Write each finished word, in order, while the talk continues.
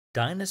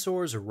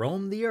Dinosaurs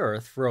roamed the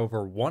Earth for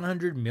over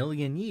 100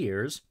 million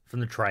years, from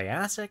the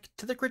Triassic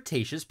to the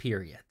Cretaceous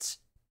periods.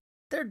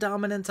 Their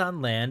dominance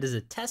on land is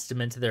a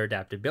testament to their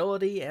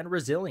adaptability and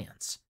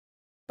resilience.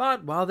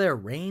 But while their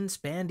reign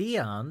spanned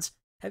eons,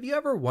 have you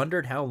ever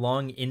wondered how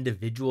long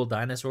individual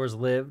dinosaurs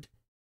lived?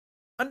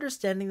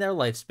 Understanding their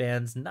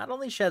lifespans not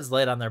only sheds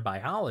light on their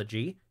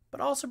biology, but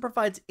also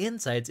provides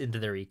insights into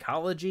their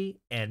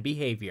ecology and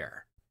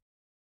behavior.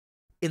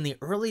 In the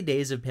early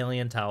days of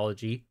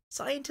paleontology,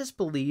 scientists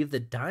believed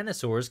that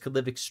dinosaurs could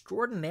live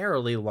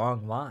extraordinarily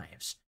long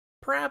lives,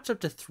 perhaps up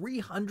to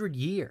 300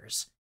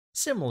 years,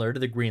 similar to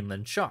the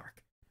Greenland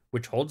shark,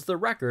 which holds the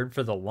record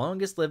for the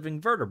longest living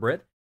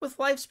vertebrate with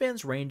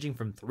lifespans ranging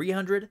from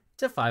 300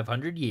 to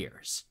 500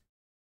 years.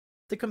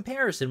 The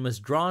comparison was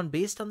drawn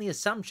based on the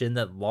assumption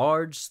that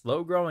large,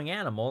 slow-growing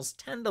animals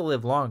tend to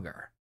live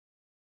longer.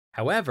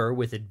 However,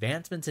 with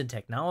advancements in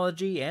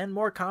technology and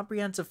more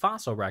comprehensive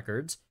fossil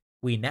records,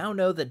 we now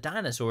know that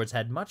dinosaurs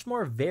had much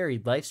more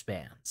varied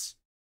lifespans.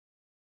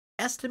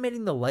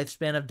 Estimating the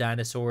lifespan of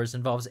dinosaurs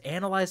involves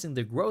analyzing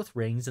the growth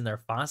rings in their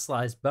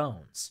fossilized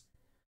bones,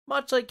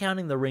 much like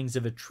counting the rings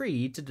of a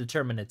tree to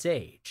determine its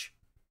age.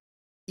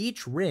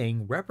 Each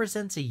ring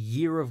represents a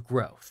year of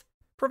growth,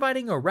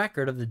 providing a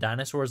record of the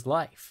dinosaur's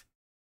life.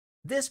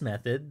 This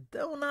method,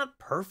 though not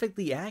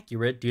perfectly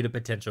accurate due to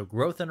potential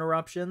growth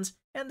interruptions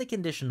and the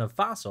condition of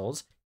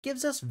fossils,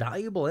 gives us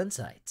valuable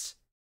insights.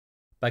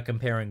 By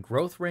comparing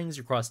growth rings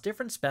across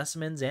different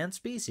specimens and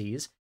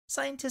species,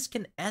 scientists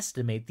can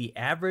estimate the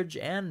average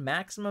and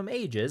maximum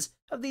ages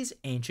of these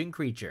ancient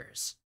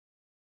creatures.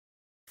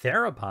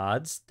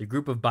 Theropods, the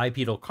group of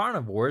bipedal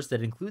carnivores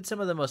that include some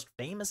of the most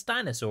famous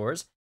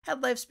dinosaurs,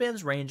 had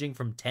lifespans ranging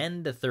from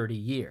 10 to 30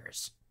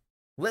 years.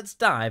 Let's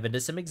dive into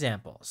some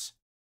examples.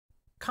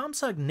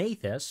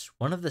 Compsognathus,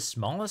 one of the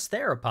smallest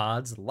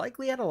theropods,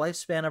 likely had a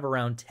lifespan of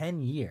around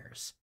 10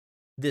 years.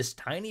 This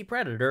tiny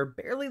predator,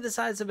 barely the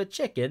size of a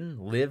chicken,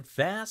 lived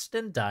fast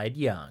and died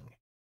young.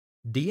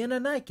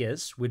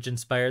 Deinonychus, which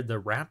inspired the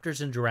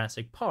raptors in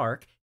Jurassic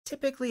Park,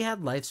 typically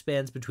had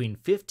lifespans between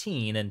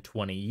 15 and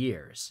 20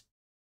 years.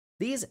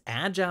 These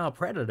agile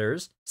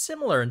predators,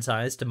 similar in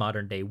size to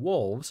modern-day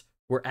wolves,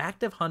 were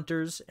active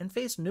hunters and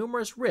faced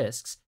numerous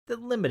risks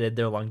that limited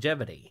their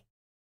longevity.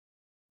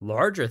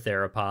 Larger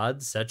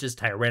theropods, such as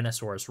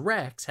Tyrannosaurus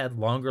rex, had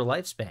longer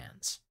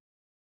lifespans.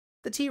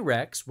 The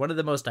T-Rex, one of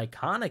the most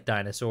iconic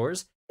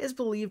dinosaurs, is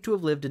believed to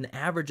have lived an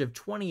average of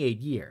 28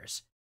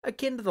 years,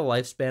 akin to the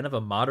lifespan of a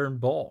modern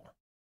bull.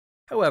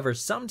 However,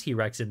 some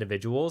T-Rex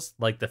individuals,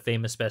 like the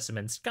famous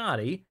specimen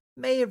Scotty,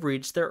 may have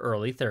reached their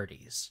early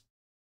 30s.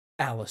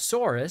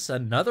 Allosaurus,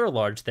 another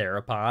large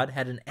theropod,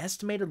 had an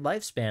estimated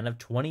lifespan of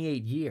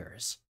 28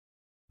 years.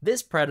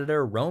 This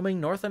predator,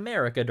 roaming North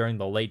America during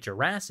the late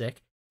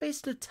Jurassic,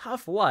 faced a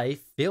tough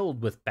life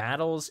filled with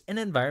battles and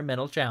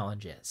environmental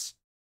challenges.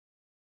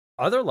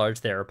 Other large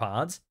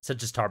theropods,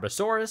 such as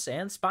Tarbosaurus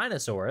and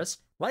Spinosaurus,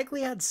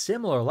 likely had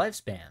similar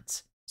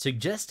lifespans,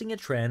 suggesting a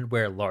trend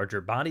where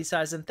larger body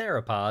size in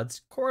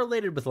theropods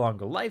correlated with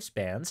longer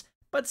lifespans,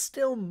 but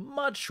still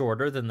much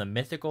shorter than the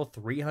mythical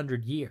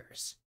 300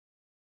 years.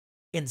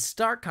 In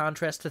stark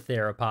contrast to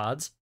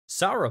theropods,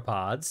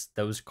 sauropods,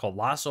 those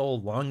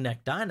colossal,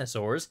 long-necked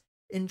dinosaurs,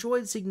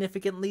 enjoyed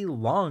significantly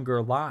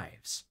longer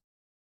lives.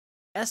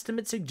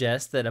 Estimates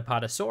suggest that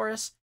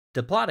Apatosaurus,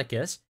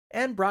 Diplodocus,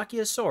 and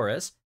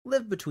Brachiosaurus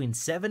lived between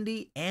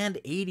 70 and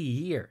 80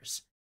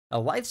 years, a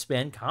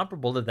lifespan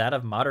comparable to that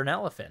of modern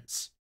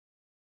elephants.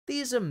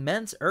 These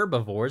immense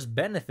herbivores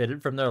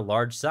benefited from their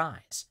large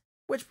size,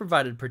 which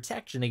provided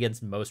protection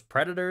against most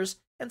predators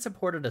and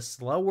supported a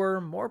slower,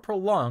 more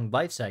prolonged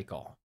life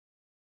cycle.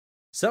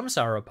 Some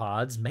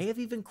sauropods may have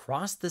even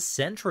crossed the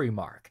century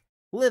mark,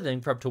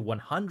 living for up to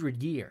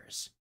 100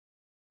 years.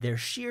 Their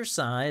sheer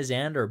size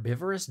and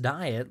herbivorous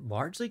diet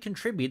largely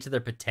contribute to their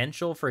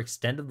potential for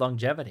extended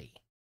longevity.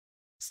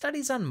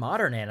 Studies on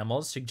modern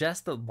animals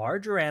suggest that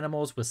larger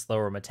animals with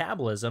slower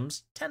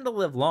metabolisms tend to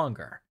live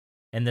longer,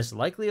 and this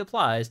likely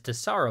applies to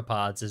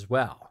sauropods as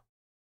well.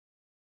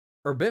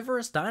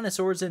 Herbivorous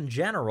dinosaurs in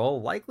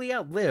general likely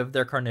outlived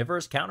their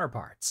carnivorous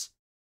counterparts.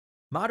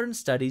 Modern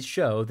studies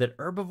show that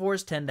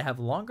herbivores tend to have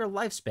longer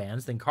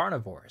lifespans than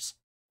carnivores,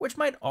 which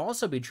might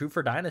also be true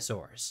for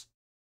dinosaurs.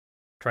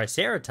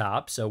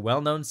 Triceratops, a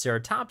well-known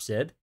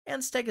ceratopsid,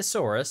 and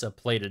Stegosaurus, a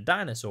plated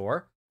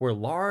dinosaur, were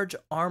large,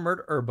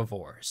 armored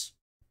herbivores.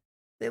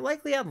 They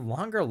likely had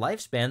longer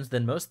lifespans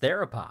than most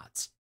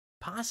theropods,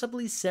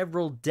 possibly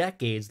several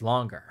decades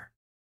longer.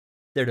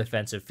 Their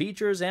defensive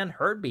features and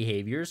herd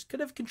behaviors could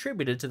have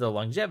contributed to their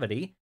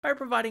longevity by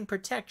providing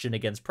protection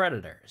against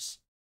predators.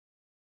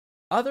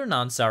 Other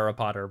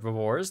non-sauropod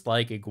herbivores,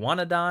 like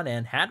iguanodon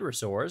and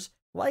hadrosaurs,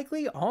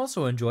 likely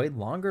also enjoyed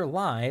longer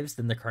lives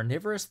than the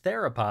carnivorous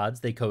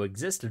theropods they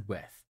coexisted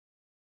with.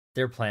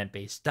 Their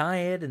plant-based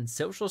diet and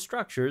social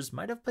structures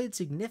might have played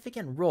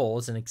significant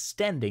roles in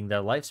extending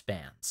their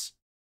lifespans.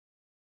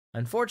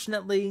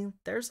 Unfortunately,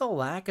 there's a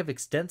lack of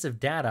extensive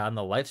data on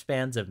the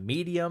lifespans of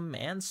medium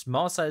and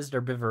small-sized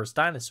herbivorous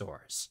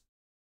dinosaurs.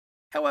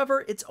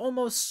 However, it's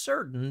almost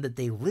certain that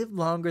they lived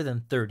longer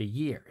than 30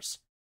 years,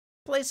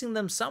 placing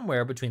them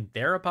somewhere between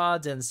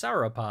theropods and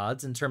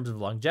sauropods in terms of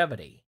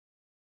longevity.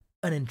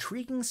 An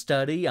intriguing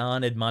study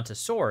on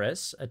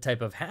Edmontosaurus, a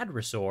type of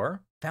hadrosaur,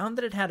 found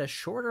that it had a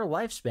shorter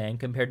lifespan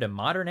compared to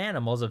modern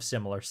animals of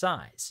similar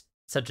size,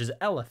 such as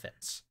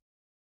elephants.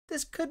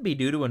 This could be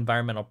due to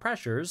environmental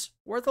pressures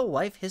or the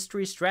life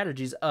history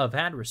strategies of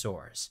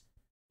hadrosaurs,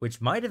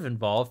 which might have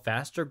involved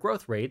faster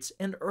growth rates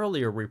and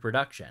earlier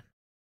reproduction.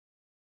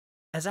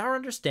 As our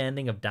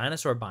understanding of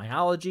dinosaur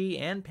biology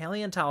and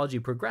paleontology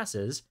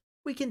progresses,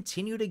 we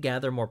continue to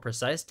gather more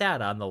precise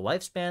data on the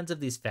lifespans of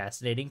these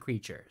fascinating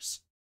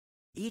creatures.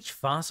 Each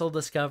fossil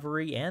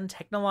discovery and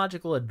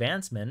technological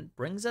advancement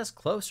brings us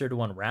closer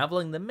to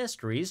unraveling the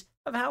mysteries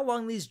of how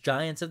long these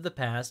giants of the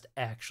past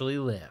actually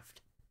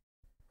lived.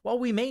 While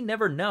we may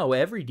never know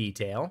every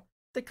detail,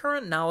 the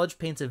current knowledge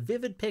paints a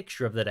vivid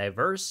picture of the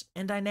diverse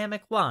and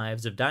dynamic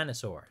lives of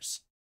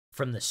dinosaurs.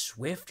 From the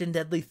swift and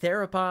deadly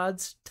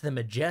theropods to the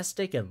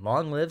majestic and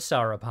long-lived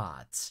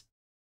sauropods.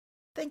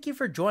 Thank you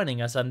for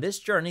joining us on this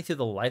journey through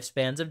the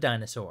lifespans of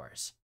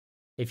dinosaurs.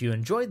 If you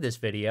enjoyed this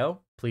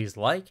video, please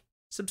like,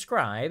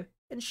 subscribe,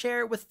 and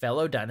share it with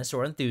fellow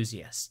dinosaur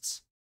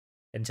enthusiasts.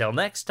 Until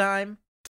next time,